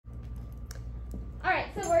All right,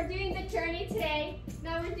 so we're doing the journey today.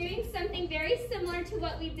 Now we're doing something very similar to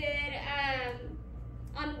what we did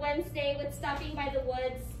on Wednesday with stopping by the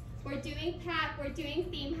woods. We're doing PAP, we're doing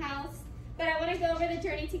theme house, but I want to go over the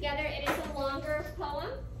journey together. It is a longer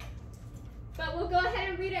poem, but we'll go ahead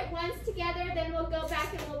and read it once together, then we'll go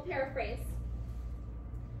back and we'll paraphrase.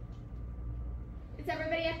 Is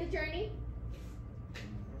everybody at the journey?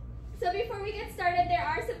 So before we get started, there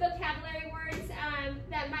are some vocabulary words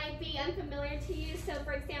that might be unfamiliar to you. So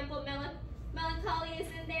for example, melancholy is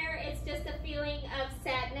in there. It's just a feeling of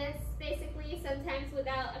sadness, basically, sometimes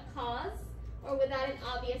without a cause or without an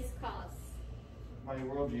obvious cause. My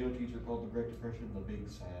world geo teacher called the Great Depression the Big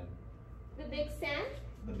Sad. The big sad?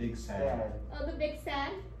 The Big Sad. Oh, the big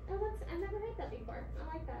sad? Oh, I've never heard that before.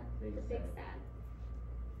 I like that. Big the big sad.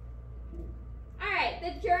 sad. All right,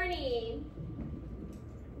 the journey.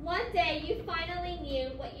 One day you finally knew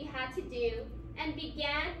what you had to do and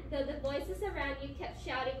began, though the voices around you kept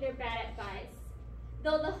shouting their bad advice.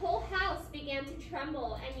 Though the whole house began to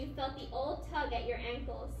tremble and you felt the old tug at your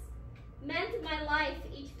ankles. Mend my life,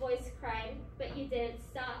 each voice cried, but you didn't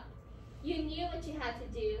stop. You knew what you had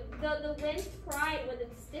to do, though the wind cried with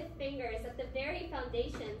its stiff fingers at the very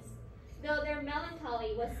foundations, though their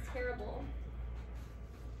melancholy was terrible.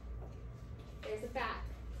 There's a back,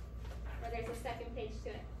 or there's a second page to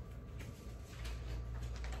it.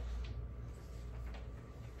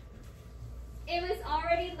 It was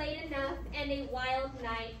already late enough and a wild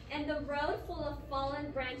night, and the road full of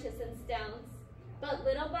fallen branches and stones. But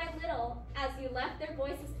little by little, as you left their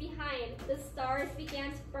voices behind, the stars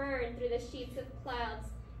began to burn through the sheets of clouds,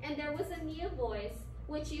 and there was a new voice,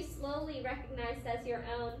 which you slowly recognized as your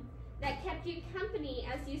own, that kept you company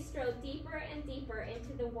as you strode deeper and deeper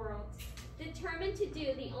into the world, determined to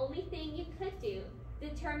do the only thing you could do,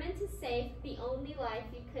 determined to save the only life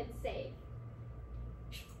you could save.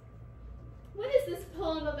 What is this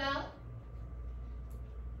poem about?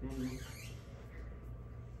 Not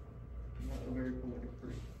a very poetic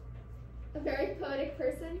person. A very poetic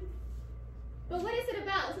person? But what is it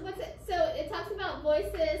about? So what's it? So it talks about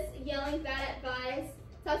voices yelling bad advice.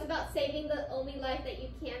 It talks about saving the only life that you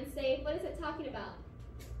can save. What is it talking about?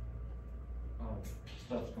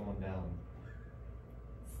 Stuff's going down.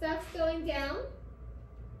 Stuff's going down?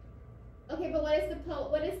 Okay, but what is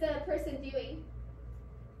the person doing?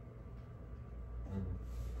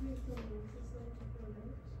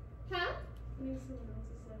 Huh?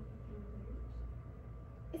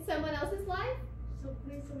 It's someone else's life? So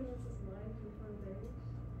putting someone else's life in front of theirs?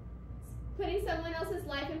 Putting someone else's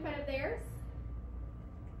life in front of theirs?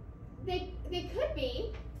 They could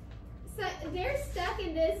be. So they're stuck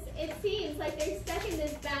in this, it seems like they're stuck in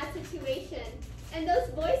this bad situation. And those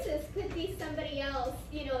voices could be somebody else,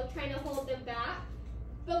 you know, trying to hold them back.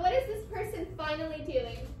 But what is this person finally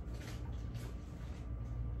doing?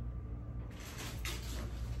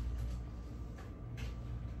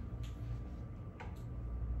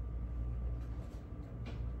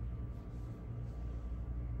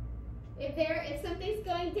 If something's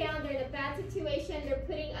going down, they're in a bad situation, they're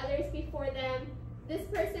putting others before them, this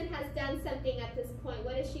person has done something at this point.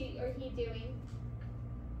 What is she or he doing?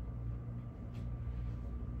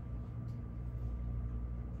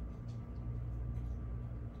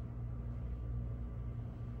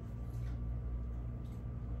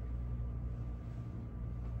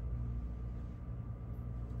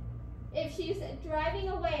 If she's driving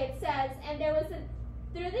away, it says, and there was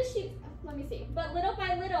through the sheets, let me see. But little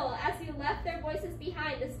by little, as you left their voices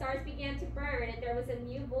behind, the stars began to burn, and there was a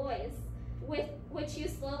new voice, which you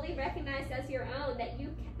slowly recognized as your own,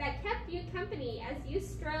 that kept you company as you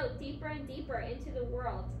strode deeper and deeper into the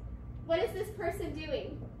world. What is this person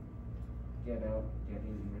doing? Getting rid of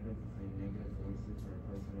the negative voices or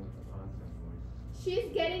replacing it with a positive voice.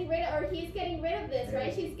 She's getting rid of, or he's getting rid of this,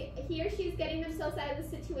 right? He or she's getting themselves out of the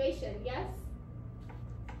situation, yes?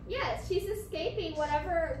 Yes, she's escaping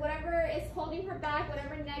whatever is holding her back,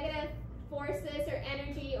 whatever negative forces or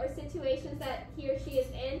energy or situations that he or she is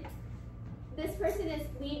in. This person is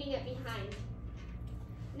leaving it behind.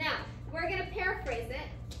 Now, we're going to paraphrase it.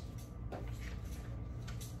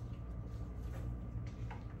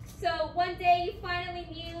 So one day you finally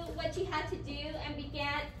knew what you had to do and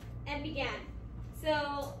began.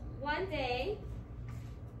 So one day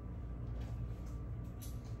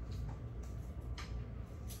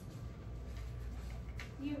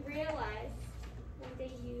you realized,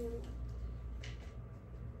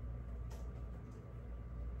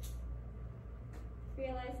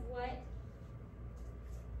 what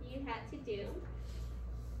you had to do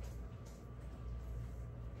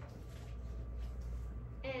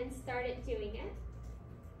and started doing it.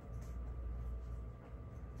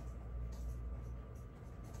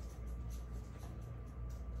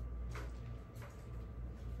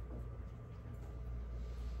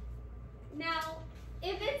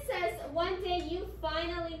 one day you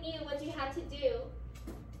finally knew what you had to do.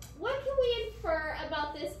 What can we infer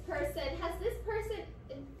about this person? Has this person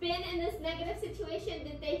been in this negative situation?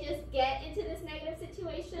 Did they just get into this negative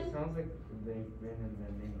situation? It sounds like they've been in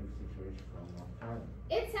the negative situation for a long time.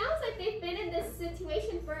 It sounds like they've been in this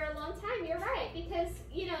situation for a long time. You're right, because,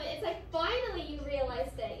 you know, it's like finally you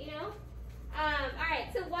realized it, you know? All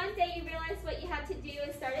right, so one day you realized what you had to do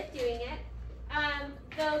and started doing it.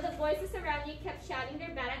 Though the voices around you kept shouting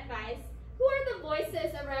their bad advice. Who are the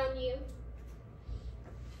voices around you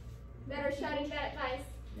that are shouting bad advice?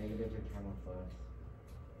 Negative internal thoughts.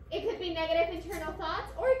 It could be negative internal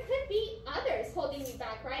thoughts, or it could be others holding you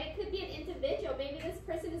back, right? It could be an individual. Maybe this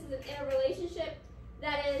person is in a relationship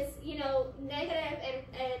that is, you know, negative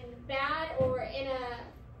and bad, or in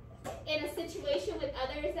a situation with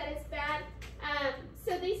others that is bad.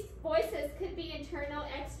 So these voices could be internal,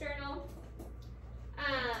 external.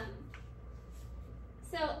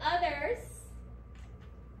 So others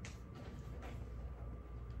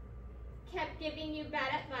kept giving you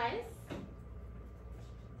bad advice.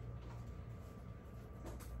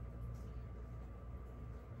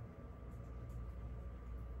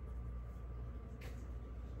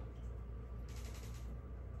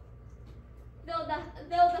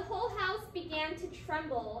 Though the whole house began to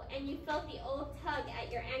tremble and you felt the old tug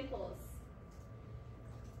at your ankles.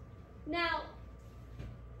 Now,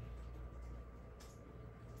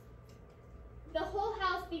 the whole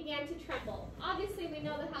house began to tremble. Obviously, we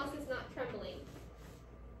know the house is not trembling.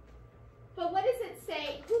 But what does it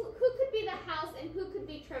say? Who could be the house and who could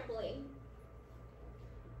be trembling?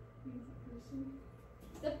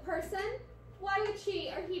 The person? Why would she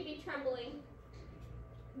or he be trembling?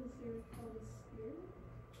 Because they're probably scared.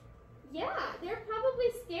 Yeah, they're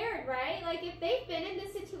probably scared, right? Like if they've been in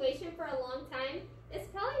this situation for a long time, it's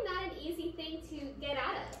probably not an easy thing to get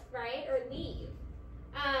out of, right? Or leave.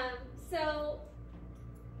 So,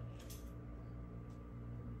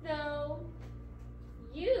 though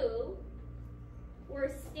you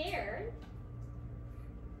were scared,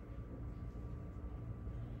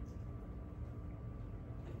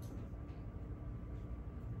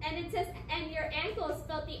 and it says, and your ankles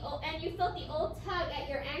felt and you felt the old tug at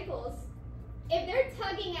your ankles. If they're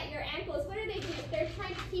tugging at your ankles, what are they doing? They're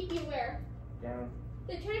trying to keep you where? Down.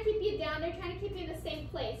 They're trying to keep you down. They're trying to keep you in the same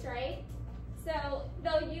place, right? So,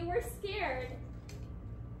 though you were scared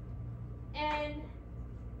and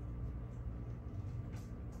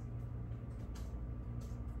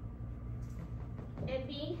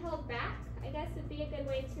being held back, I guess would be a good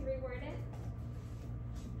way to reword it.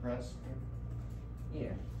 Suppressed.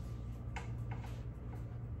 Yeah.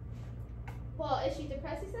 Well, is she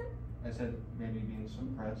depressed, you said? I said maybe being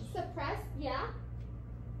suppressed. Suppressed, yeah.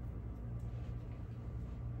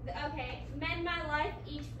 Okay, mend my life,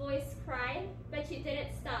 each voice cried, but you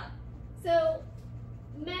didn't stop. So,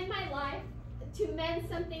 mend my life, to mend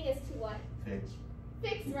something is to what? Fix.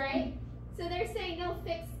 Fix, right? So they're saying, no,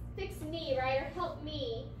 fix me, right? Or help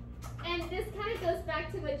me. And this kind of goes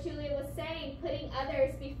back to what Julia was saying, putting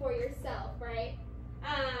others before yourself, right?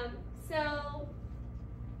 So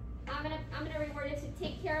I'm gonna reword it to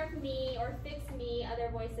take care of me or fix me. Other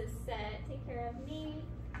voices said, take care of me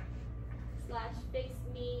 / fix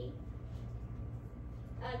me.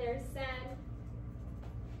 Others said,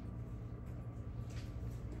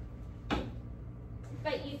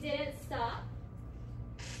 but you didn't stop.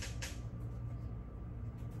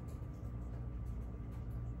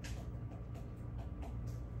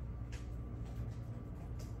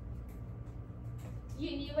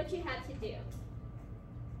 You knew what you had to do.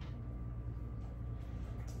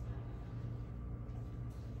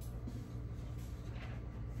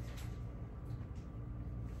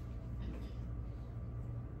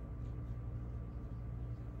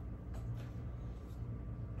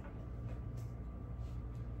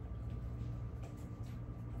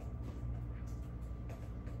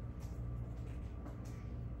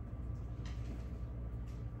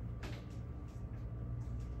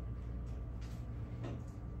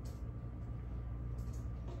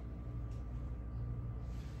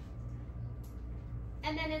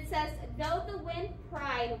 And then it says, though the wind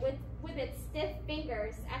pried with its stiff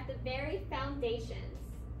fingers at the very foundations.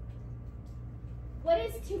 What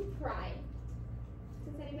is to pry?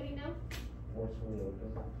 Does anybody know? Forcefully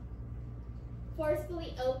open.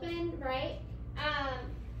 Forcefully open, right?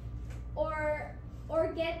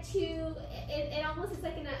 Or get too, it almost is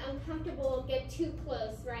like an uncomfortable, get too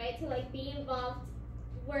close, right? To like be involved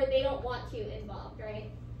where they don't want you involved,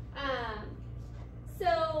 right?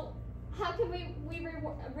 So how can we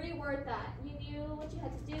reword that? You knew what you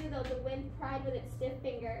had to do, though the wind pried with its stiff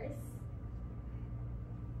fingers.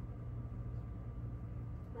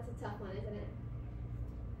 That's a tough one, isn't it?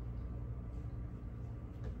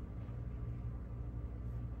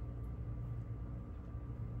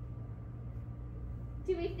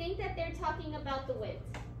 Do we think that they're talking about the wind?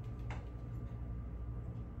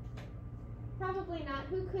 Probably not.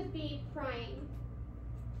 Who could be crying?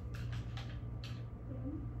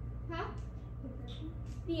 Huh?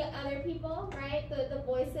 The other people, right? The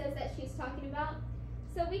voices that she's talking about.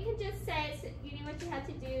 So we can just say, so you knew what you had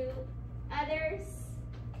to do. Others,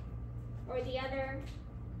 or the other.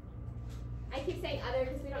 I keep saying other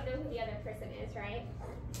because we don't know who the other person is, right?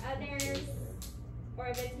 Others, or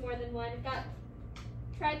if it's more than one.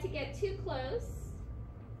 Tried to get too close.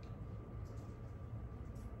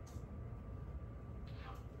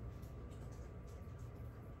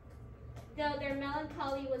 Though their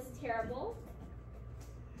melancholy was terrible,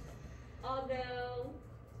 although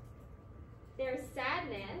their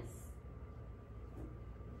sadness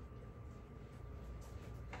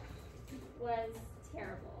was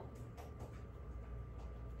terrible.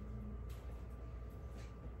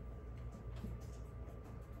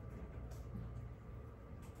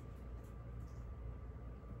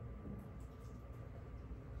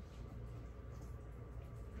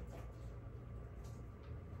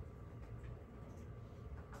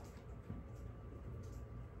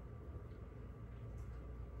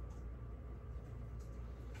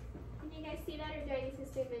 Can you guys see that, or do I need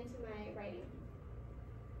to zoom into my writing?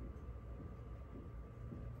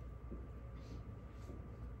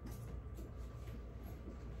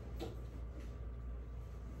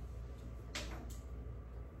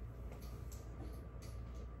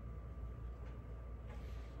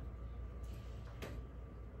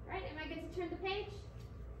 Right, am I good to turn the page?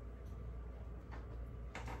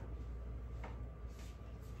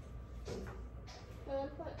 Go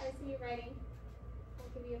and put, I see you writing.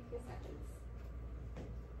 I'll give you a few seconds.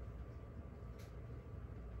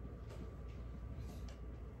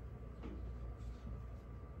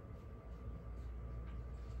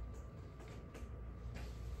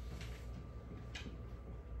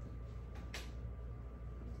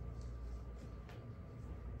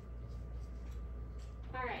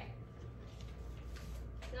 All right.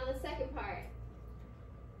 Now the second part.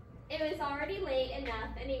 It was already late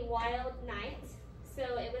enough and a wild night, so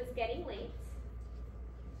it was getting late.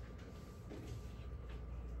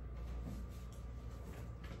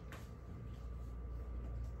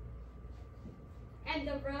 And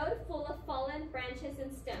the road full of fallen branches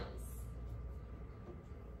and stones.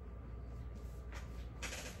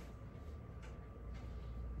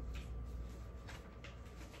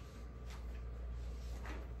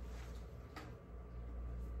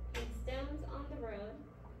 And stones on the road.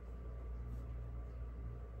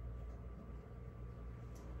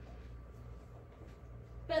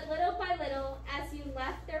 But little by little, as you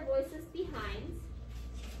left their voices behind,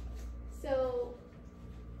 so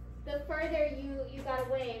the further you got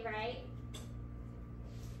away, right?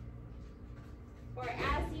 Or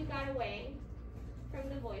as you got away from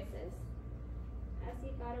the voices, as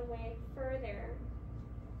you got away further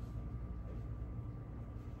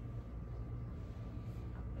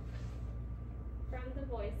from the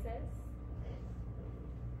voices,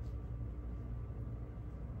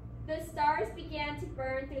 the stars began to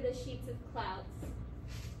burn through the sheets of clouds.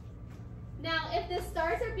 Now, if the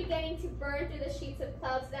stars are beginning to burn through the sheets of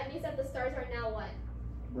clouds, that means that the stars are now what?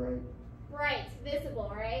 Bright. Bright,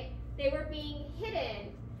 visible, right? They were being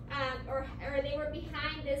hidden, or they were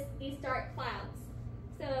behind these dark clouds.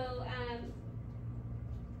 So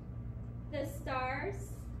the stars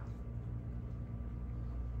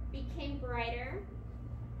became brighter.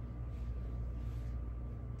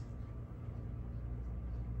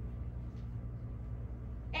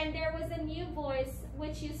 And there was a new voice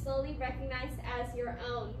which you slowly recognized as your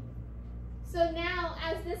own. So now,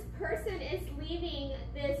 as this person is leaving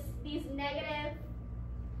these negative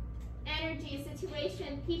energy,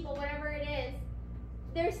 situation, people, whatever it is,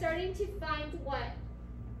 they're starting to find what?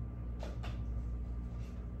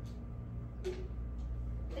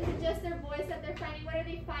 Is it just their voice that they're finding? What are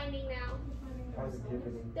they finding now?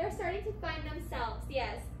 Positivity. They're starting to find themselves,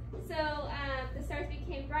 yes. So the stars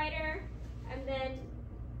became brighter, and then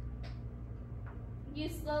you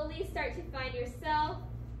slowly start to find yourself.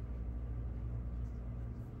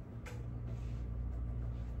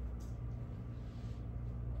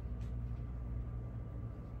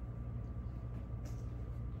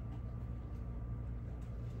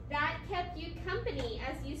 That kept you company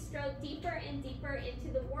as you strode deeper and deeper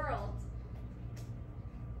into the world.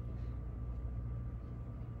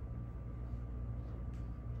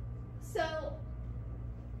 So,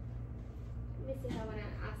 let me see how I want to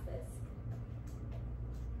ask this.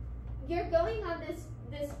 You're going on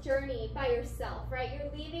this journey by yourself, right?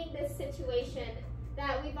 You're leaving this situation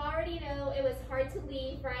that we've already know it was hard to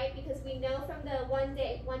leave, right? Because we know from the one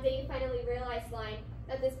day you finally realized line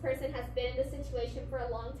that this person has been in this situation for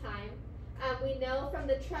a long time. We know from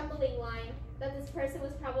the trembling line that this person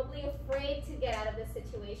was probably afraid to get out of the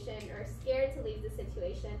situation or scared to leave the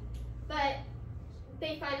situation. But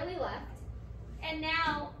they finally left. And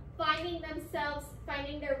now finding themselves,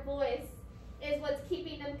 finding their voice is what's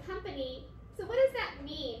keeping them company. So what does that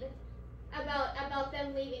mean about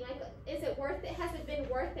them leaving? Like, is it worth it? Has it been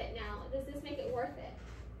worth it now? Does this make it worth it?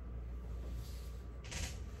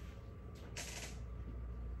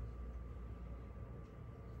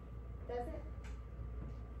 Does it?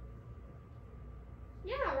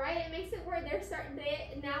 Yeah, right. It makes it worth. They're starting.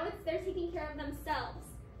 They're taking care of themselves.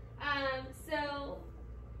 So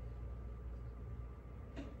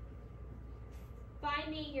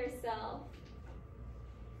finding yourself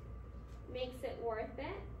makes it worth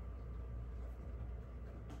it.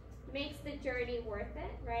 Makes the journey worth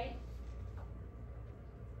it, right?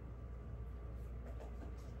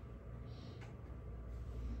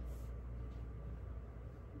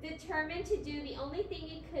 Determined to do the only thing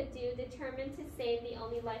you could do. Determined to save the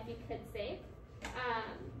only life you could save.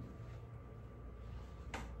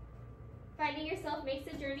 Finding yourself makes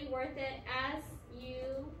the journey worth it as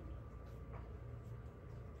you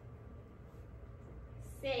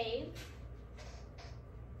save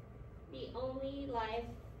the only life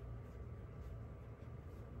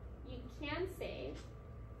you can save,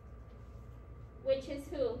 which is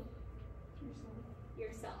who?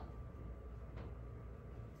 Yourself.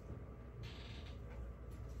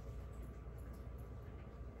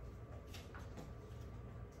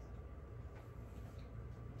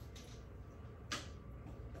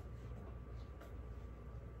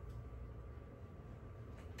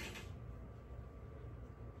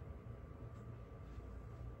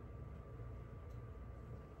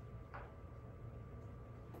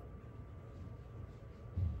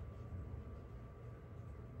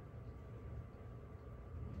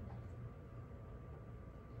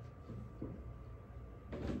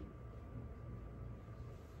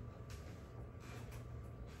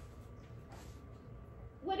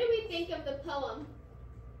 What do we think of the poem?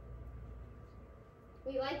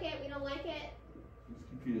 We like it? We don't like it? It's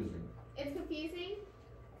confusing. It's confusing?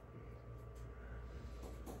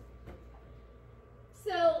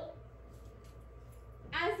 So,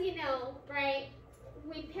 as you know, right,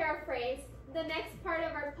 we paraphrase. The next part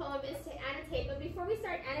of our poem is to annotate, but before we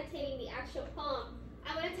start annotating the actual poem,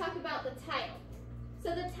 I want to talk about the title.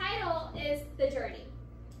 So the title is The Journey.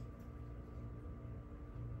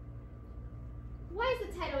 Why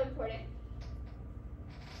is the title important?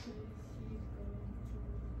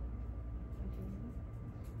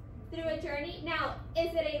 Through a journey. Now,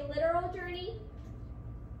 is it a literal journey?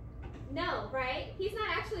 No, right? He's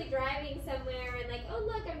not actually driving somewhere and like, oh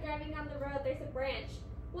look, I'm driving down the road, there's a branch.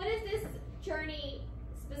 What is this journey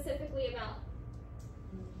specifically about?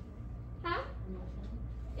 Huh?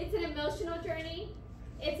 It's an emotional journey.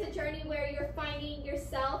 It's a journey where you're finding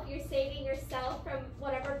yourself, you're saving yourself from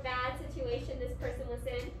whatever bad situation this person was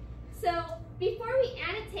in. So before we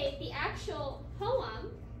annotate the actual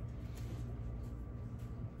poem,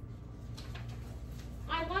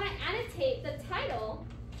 I want to annotate the title,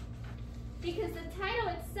 because the title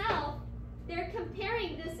itself, they're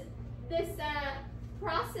comparing this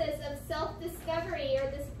process of self-discovery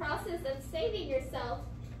or this process of saving yourself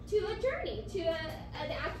to a journey, to a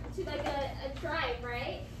drive,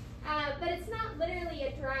 right? But it's not literally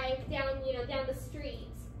a drive down the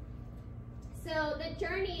streets. So the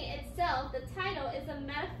journey itself, the title, is a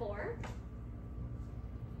metaphor.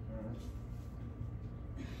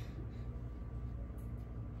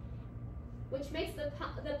 Which makes the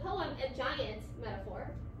poem a giant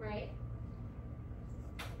metaphor, right?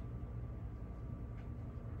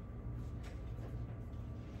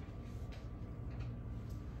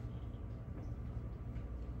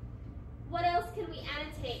 What else can we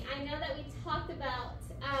annotate? I know that we talked about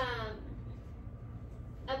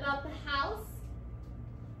the house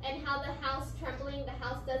and how the house trembling. The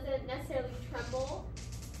house doesn't necessarily tremble,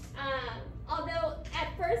 although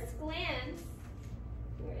at first glance,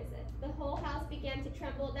 where is it? The whole house began to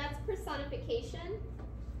tremble. That's personification.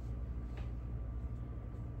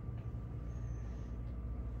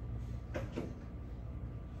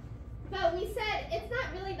 But we said it's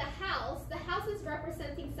not really the house. The house is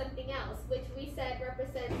representing something else, which we said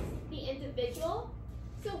represents the individual.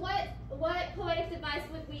 So what poetic device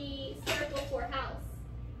would we circle for house?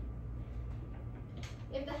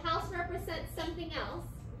 If the house represents something else,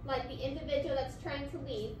 like the individual that's trying to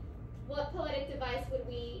leave, what poetic device would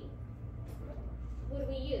we would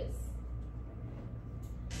we use?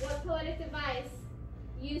 What poetic device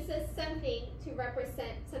uses something to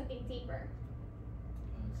represent something deeper?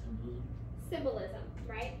 Symbolism. Symbolism,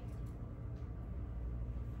 right?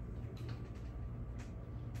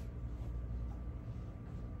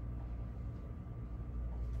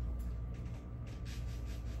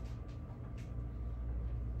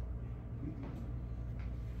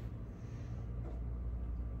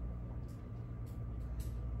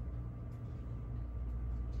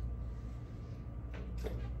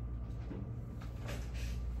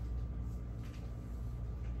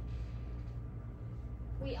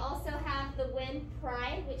 We also have the wind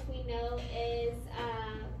pride, which we know is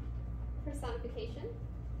personification.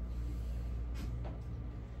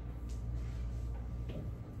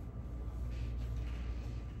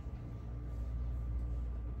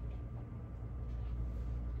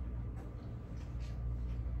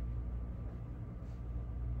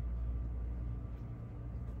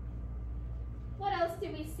 What else do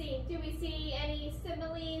we see? Do we see any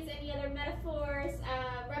similes, any other metaphors,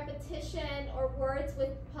 repetition, or words with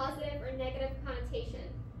positive or negative connotation?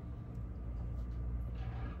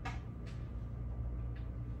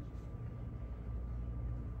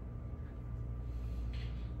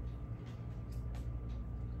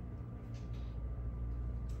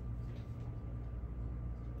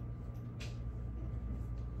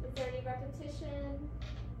 Is there any repetition?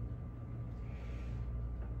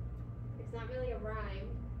 It's not really a rhyme,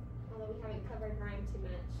 although we haven't covered rhyme too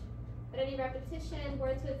much. But any repetition,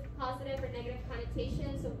 words with positive or negative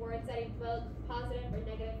connotations, so words that evoke positive or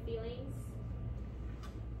negative feelings.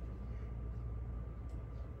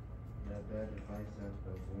 That bad advice that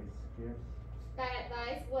the voice gives. Bad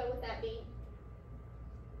advice, what would that be?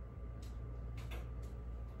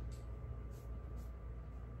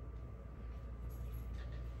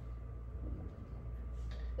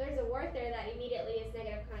 There's a word there that immediately is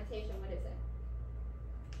negative connotation. What is it?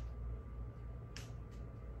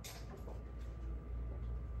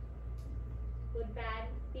 Would bad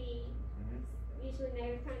be usually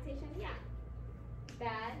negative connotation? Yeah.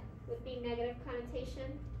 Bad would be negative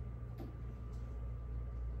connotation.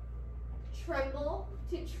 Tremble.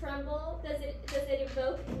 To tremble, does it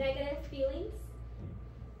evoke negative feelings?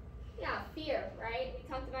 Yeah, fear, right? We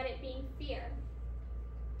talked about it being fear.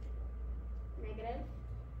 Negative.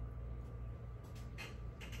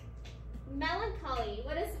 Melancholy.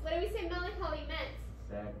 What do we say melancholy meant?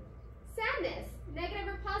 Sad. Sadness. Negative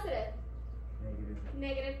or positive? Negative.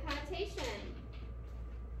 Negative connotation.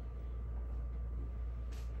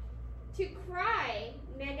 To cry.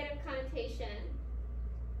 Negative connotation.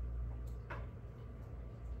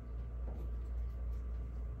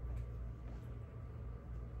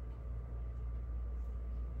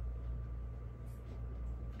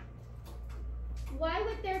 Why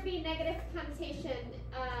would there be negative connotation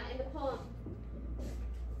in the poem?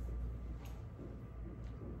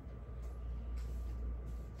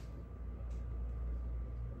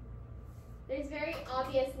 There's very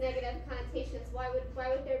obvious negative connotations. Why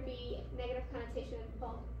would there be negative connotation in the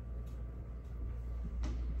poem?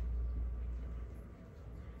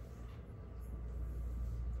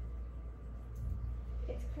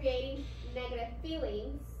 It's creating negative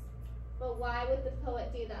feelings, but why would the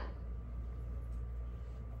poet do that?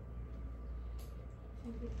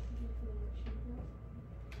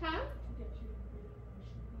 Huh?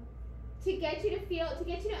 To get you to feel, to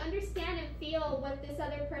get you to understand and feel what this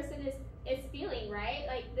other person is feeling, right?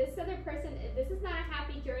 Like this other person, this is not a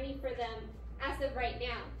happy journey for them as of right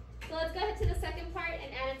now. So let's go ahead to the second part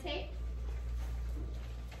and annotate.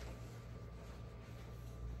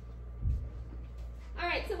 All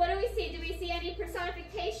right, so what do we see? Do we see any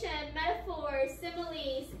personification, metaphors,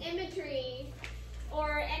 similes, imagery,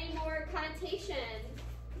 or any more connotation,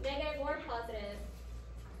 negative or positive?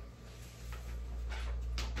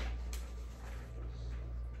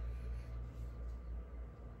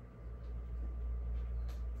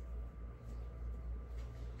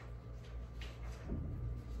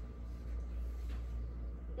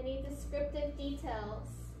 Any descriptive details?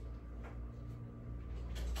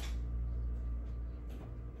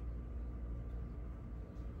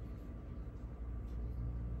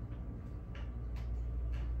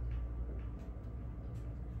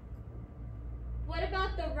 What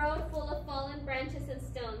about the road full of fallen branches and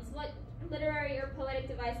stones? What literary or poetic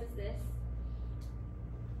device is this?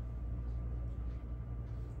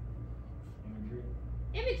 Imagery.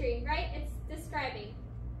 Imagery, right? It's describing.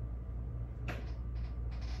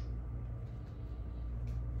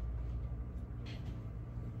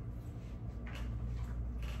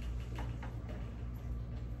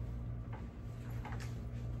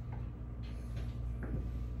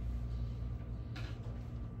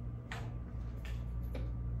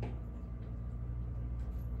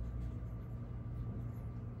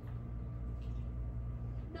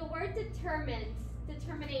 word determined,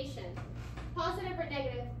 determination. Positive or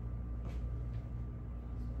negative?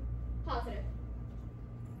 Positive.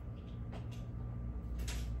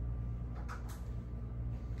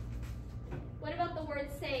 What about the word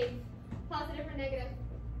save? Positive or negative?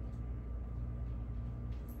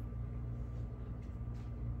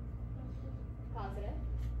 Positive.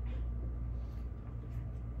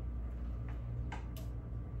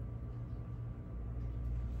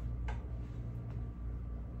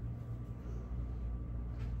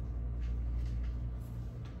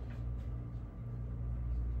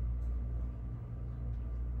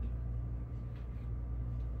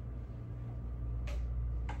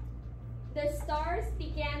 The stars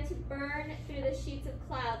began to burn through the sheets of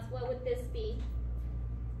clouds. What would this be?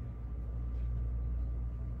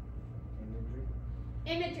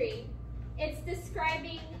 Imagery. It's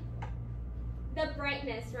describing the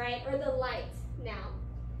brightness, right? Or the light now.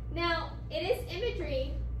 Now, it is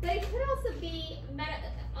imagery, but it could also be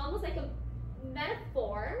almost like a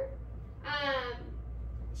metaphor.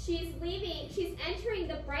 She's entering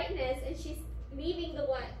the brightness and she's leaving the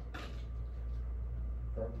what?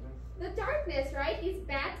 Darkness. The darkness, right? These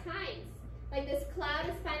bad times. Like this cloud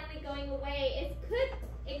is finally going away.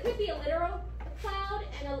 It could be a literal cloud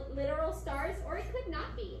and a literal stars, or it could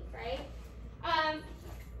not be, right?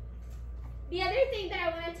 The other thing that I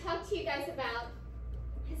want to talk to you guys about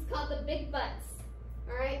is called the big butts,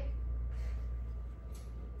 all right?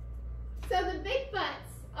 So the big butts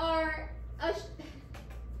are,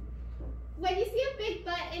 when you see a big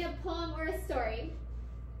butt in a poem or a story,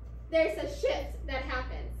 there's a shift that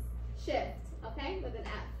happens. Shift, okay, with an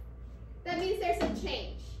F. That means there's a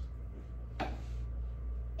change.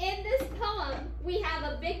 In this poem, we have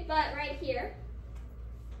a big butt right here.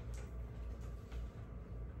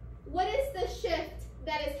 What is the shift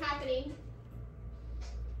that is happening?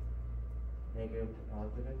 Negative to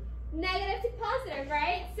positive. Negative to positive,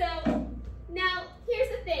 right? So, now, here's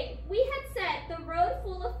the thing. We had said the road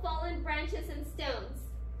full of fallen branches and stones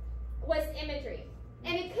was imagery.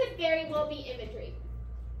 And it could very well be imagery.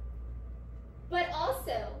 But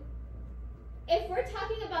also, if we're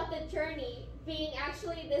talking about the journey being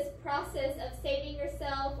actually this process of saving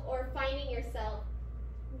yourself or finding yourself,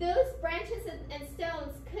 those branches and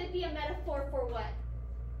stones could be a metaphor for what?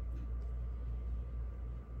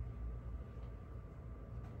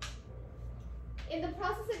 In the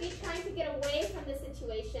process of you trying to get away from the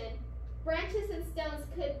situation, branches and stones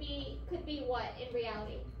could be what in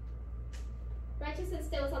reality? Branches and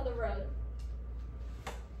stones on the road.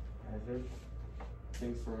 Hazard.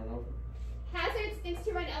 Things to run over. Hazards, things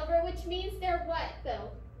to run over, which means they're what, though?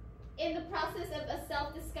 In the process of a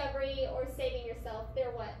self-discovery or saving yourself, they're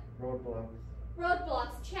what? Roadblocks.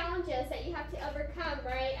 Roadblocks, challenges that you have to overcome,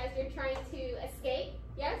 right, as you're trying to escape,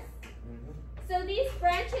 yes? Mm-hmm. So these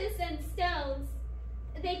branches and stones,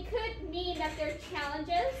 they could mean that they're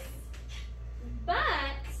challenges,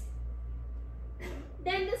 but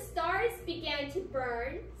then the stars began to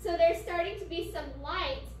burn, so there's starting to be some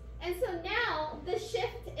light. And so now the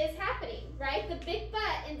shift is happening, right? The big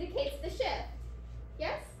butt indicates the shift.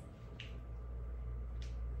 Yes?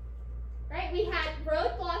 Right? We had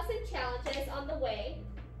roadblocks and challenges on the way,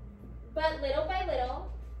 but little by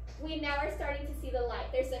little, we now are starting to see the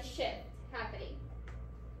light. There's a shift happening.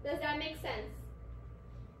 Does that make sense?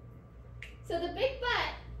 So the big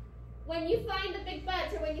butt, when you find the big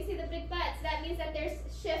butts or when you see the big butts, that means that there's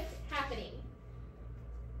shift happening.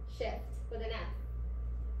 Shift with an F.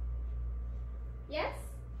 Yes?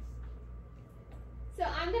 So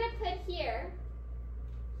I'm going to put here,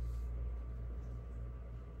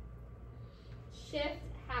 shift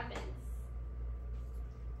happens.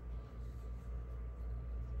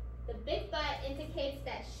 The big butt indicates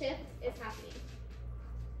that shift is happening.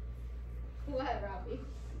 What, Robbie?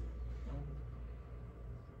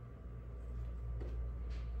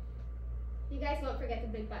 You guys won't forget the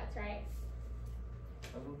big butts, right?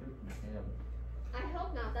 I don't think we can. I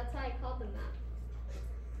hope not. That's why I called them that.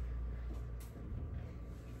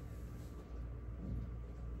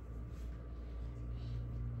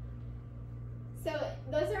 So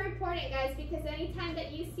those are important, guys, because anytime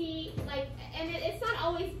that you see, like, and it's not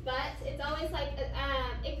always but, it's always like,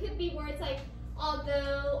 it could be words like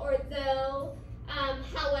although or though,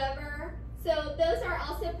 however. So those are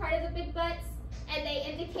also part of the big buts, and they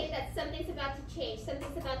indicate that something's about to change,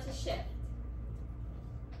 something's about to shift.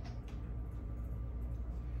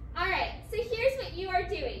 All right, so here's what you are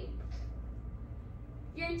doing.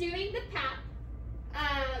 You're doing the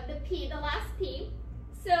PAP, the P, the last P.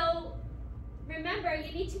 So remember,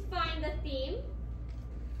 you need to find the theme,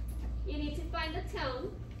 you need to find the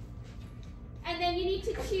tone, and then you need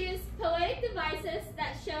to choose poetic devices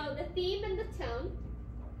that show the theme and the tone.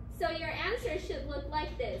 So your answer should look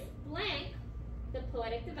like this. Blank, the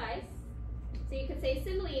poetic device. So you could say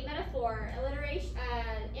simile, metaphor, alliteration,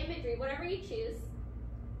 imagery, whatever you choose.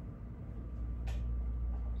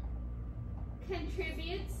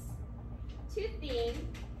 Contributes to theme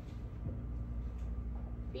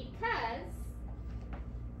because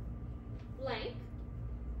blank.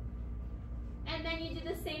 And then you do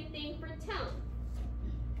the same thing for tone.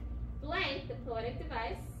 Blank, the poetic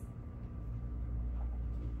device,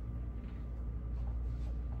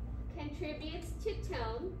 contributes to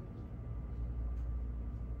tone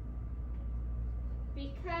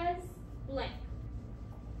because blank.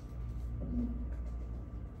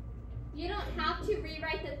 You don't have to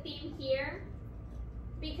rewrite the theme here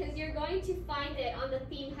because you're going to find it on the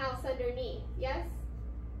theme house underneath, yes?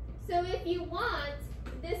 So if you want,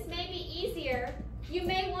 this may be easier. You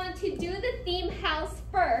may want to do the theme house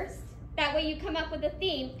first. That way you come up with a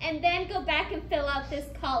theme and then go back and fill out this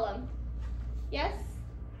column. Yes?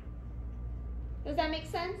 Does that make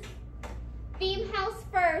sense? Theme house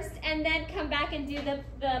first and then come back and do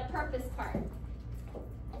the purpose part.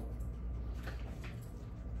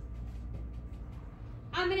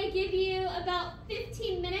 I'm going to give you about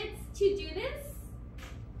 15 minutes to do this.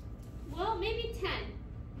 Well, maybe 10.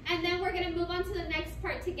 And then we're going to move on to the next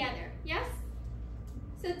part together. Yes?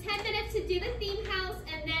 So 10 minutes to do the theme house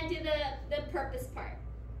and then do the purpose part.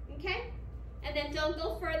 Okay? And then don't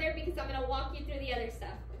go further because I'm going to walk you through the other stuff.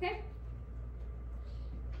 Okay?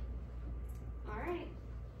 All right.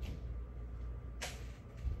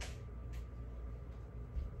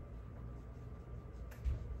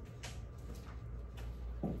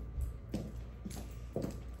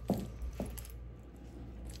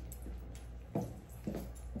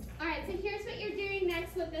 All right, so here's what you're doing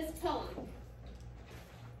next with this poem.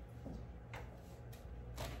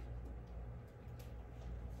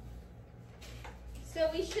 So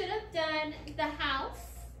we should have done the house,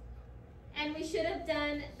 and we should have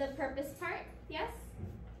done the purpose part, yes?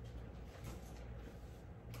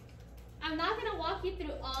 I'm not going to walk you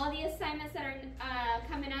through all the assignments that are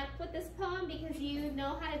coming up with this poem because you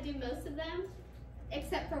know how to do most of them,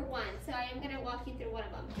 except for one. So I am going to walk you through one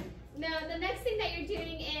of them. Now, the next thing that you're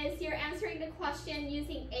doing is you're answering the question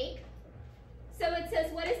using APE. So it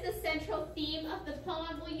says, what is the central theme of the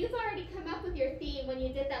poem? Well, you've already come up with your theme when you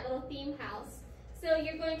did that little theme house. So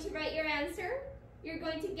you're going to write your answer. You're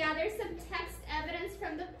going to gather some text evidence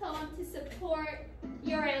from the poem to support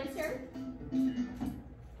your answer.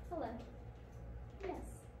 Hello. Yes.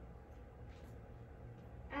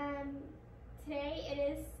 Today it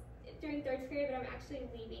is during third period, but I'm actually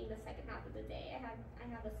leaving the second half of the day. I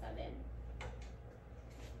have a sub in.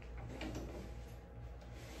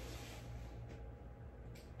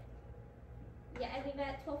 Yeah, I leave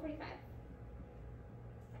at 12:45.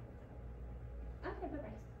 Okay,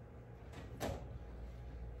 bye-bye.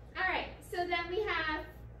 All right, so then we have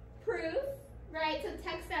proof, right? So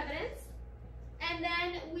text evidence. And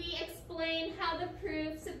then we explain how the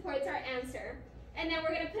proof supports our answer. And then we're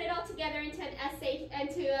going to put it all together into an essay,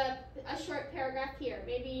 into a short paragraph here.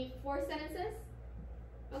 Maybe 4 sentences?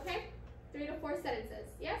 Okay? 3 to 4 sentences.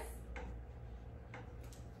 Yes?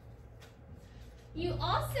 You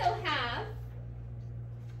also have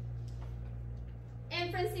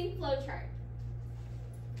inferencing flowchart.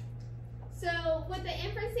 So with the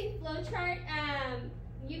inferencing flowchart,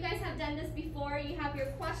 you guys have done this before. You have your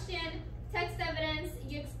question, text evidence,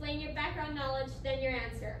 you explain your background knowledge, then your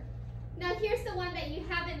answer. Now here's the one that you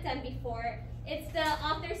haven't done before. It's the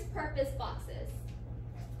author's purpose boxes.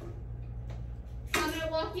 I'm going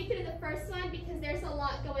to walk you through the first one because there's a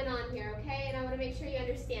lot going on here, okay? And I want to make sure you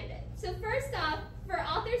understand it. So first off, for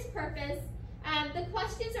author's purpose, the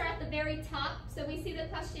questions are at the very top. So we see the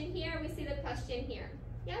question here, we see the question here.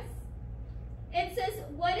 Yes? It says,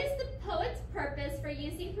 what is the poet's purpose for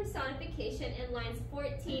using personification in lines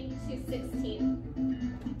 14 to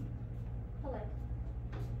 16? Hello.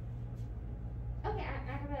 Okay,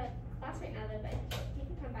 I have a class right now, though, but you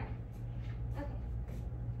can come back. Okay.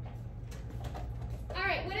 All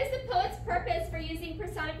right, what is the poet's purpose for using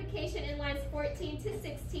personification in lines 14 to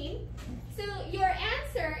 16? So your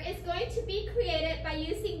answer is going to be created by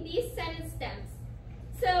using these sentence stems.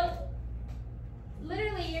 So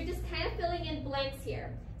literally, you're just kind of filling in blanks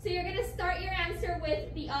here. So you're going to start your answer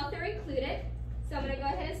with the author included. So I'm going to go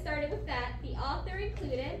ahead and start it with that. The author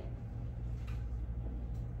included.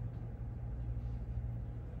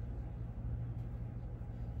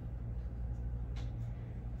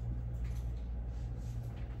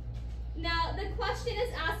 Now, the question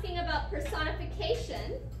is asking about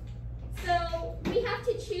personification. So we have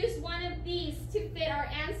to choose one of these to fit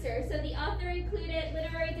author included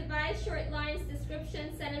literary device, short lines,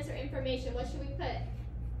 description, sentence, or information. What should we put?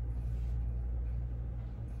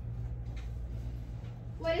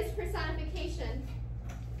 What is personification?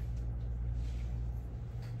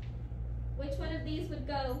 Which one of these would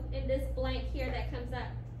go in this blank here that comes up?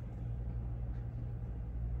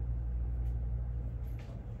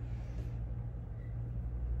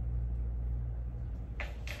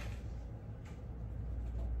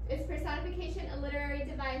 Is personification a literary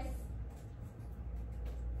device?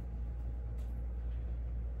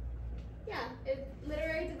 Yeah,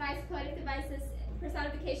 literary device, poetic devices,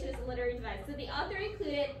 personification is a literary device. So the author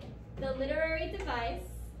included the literary device,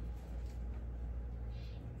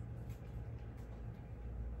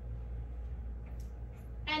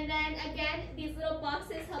 and then again, these little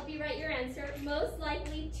boxes help you write your answer. Most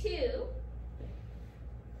likely to.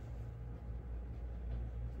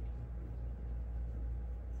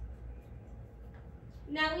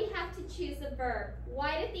 Now we have to choose a verb.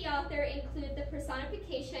 Why did the author include the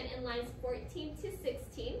personification in lines 14 to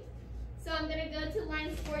 16? So I'm going to go to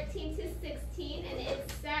lines 14 to 16, and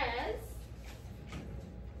it says,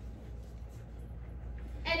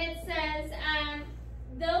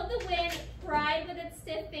 though the wind pried with its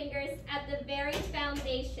stiff fingers at the very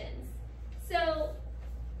foundations. So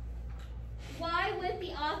why would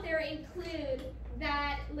the author include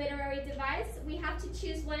that literary device? We have to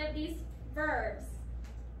choose one of these verbs.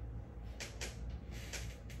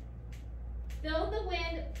 Though the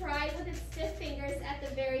wind pried with its stiff fingers at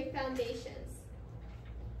the very foundations.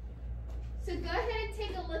 So go ahead and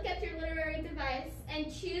take a look at your literary device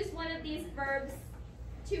and choose one of these verbs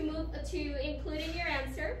to include in your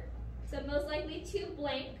answer. So most likely to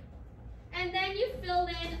blank. And then you fill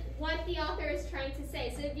in what the author is trying to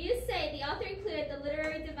say. So if you say the author included the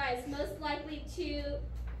literary device most likely to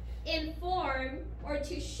inform or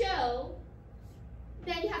to show,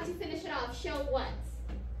 then you have to finish it off. Show what?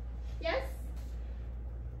 Yes?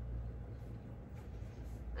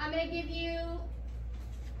 I'm going to give you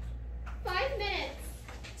 5 minutes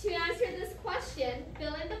to answer this question.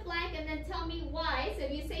 Fill in the blank and then tell me why. So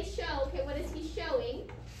if you say show, okay, what is he showing?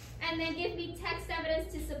 And then give me text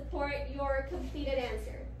evidence to support your completed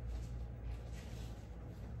answer.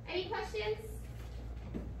 Any questions?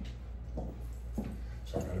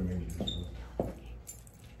 Sorry, I didn't mean to use this.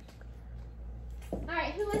 All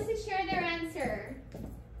right, who wants to share their answer?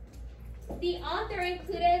 The author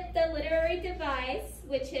included the literary device,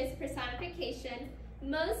 which is personification,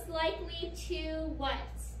 most likely to what?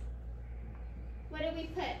 What did we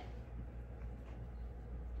put?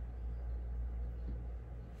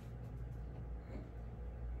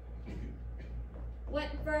 What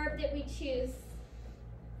verb did we choose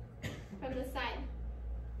from the side?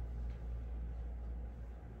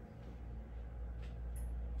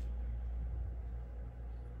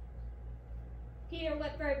 Peter,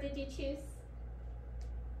 what verb did you choose?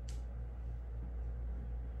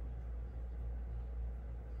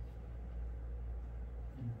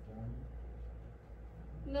 Inform.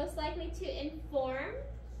 Most likely to inform.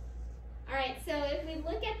 All right, so if we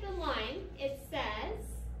look at the line, it says,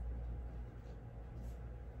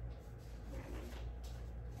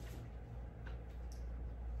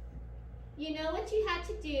 you know what you had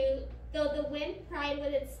to do, though the wind pried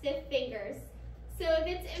with its stiff fingers. So if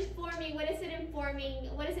it's informing, what is it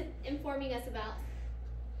informing? What is it informing us about?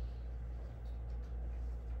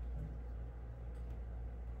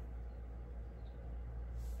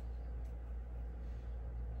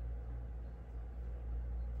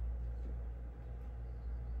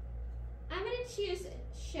 I'm going to choose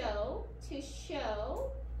show, to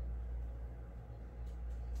show.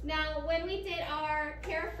 Now, when we did our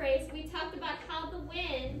paraphrase, we talked about how the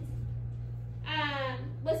wind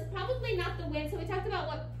was probably not the wind. So we talked about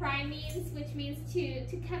what pry means, which means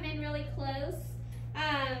to come in really close.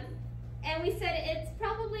 And we said it's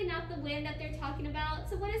probably not the wind that they're talking about.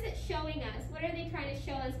 So what is it showing us? What are they trying to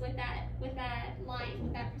show us with that line,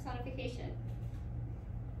 with that personification?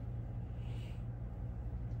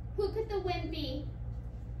 Who could the wind be?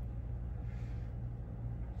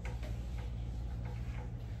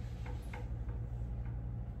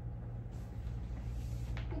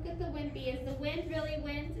 Who could the wind be? Is the wind really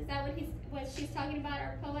wind? Is that what she's talking about,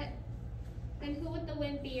 our poet? Then who would the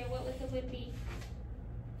wind be, or what would the wind be?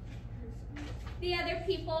 The other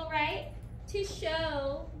people, right? To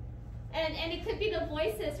show, and it could be the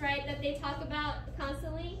voices, right, that they talk about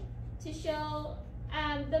constantly. To show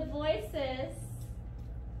the voices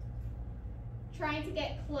trying to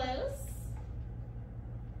get close.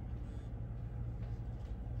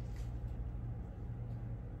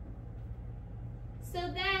 So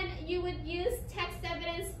then you would use text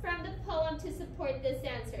evidence from the poem to support support this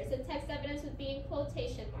answer. So text evidence would be in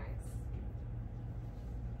quotation marks.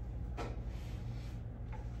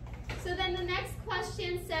 So then the next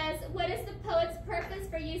question says, what is the poet's purpose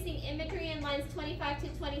for using imagery in lines 25 to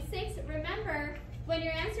 26? Remember, when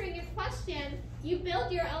you're answering your question, you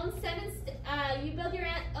build your own sentence, you build your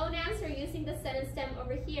own answer using the sentence stem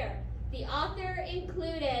over here. The author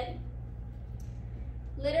included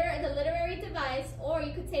the literary device, or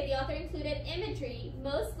you could say the author included imagery,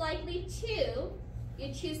 most likely to,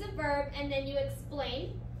 you choose a verb and then you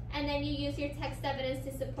explain, and then you use your text evidence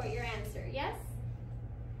to support your answer, yes?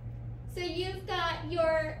 So you've got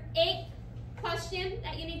your 8 question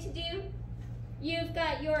that you need to do. You've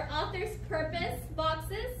got your author's purpose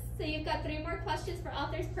boxes. So you've got 3 more questions for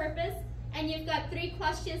author's purpose, and you've got 3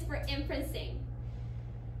 questions for inferencing.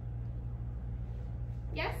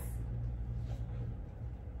 Yes?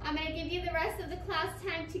 I'm going to give you the rest of the class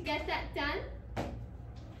time to get that done.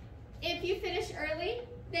 If you finish early,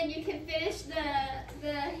 then you can finish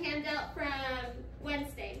the handout from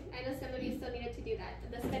Wednesday. I know some of you still needed to do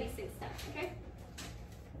that, the study sync stuff, okay?